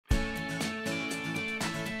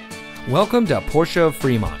Welcome to Porsche of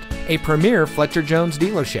Fremont, a premier Fletcher Jones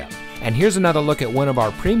dealership. And here's another look at one of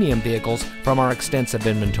our premium vehicles from our extensive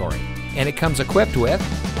inventory. And it comes equipped with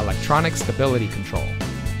electronic stability control,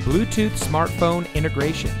 Bluetooth smartphone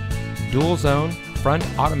integration, dual zone front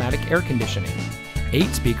automatic air conditioning,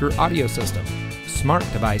 8-speaker audio system, smart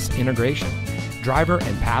device integration, driver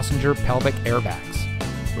and passenger pelvic airbags,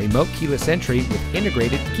 remote keyless entry with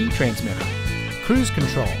integrated key transmitter, cruise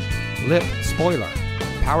control, lip spoiler,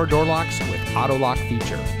 power door locks with auto lock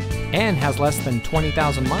feature, and has less than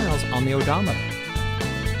 20,000 miles on the odometer.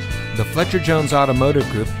 The Fletcher Jones Automotive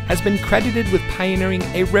Group has been credited with pioneering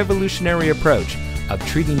a revolutionary approach of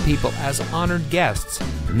treating people as honored guests,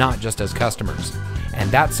 not just as customers. And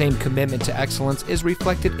that same commitment to excellence is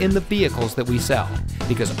reflected in the vehicles that we sell,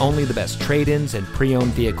 because only the best trade-ins and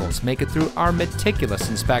pre-owned vehicles make it through our meticulous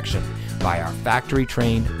inspection by our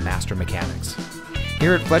factory-trained master mechanics.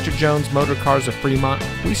 Here at Fletcher Jones Motor Cars of Fremont,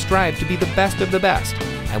 we strive to be the best of the best,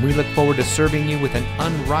 and we look forward to serving you with an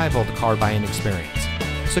unrivaled car buying experience.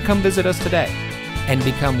 So come visit us today and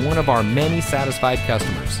become one of our many satisfied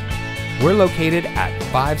customers. We're located at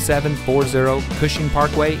 5740 Cushing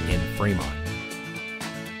Parkway in Fremont.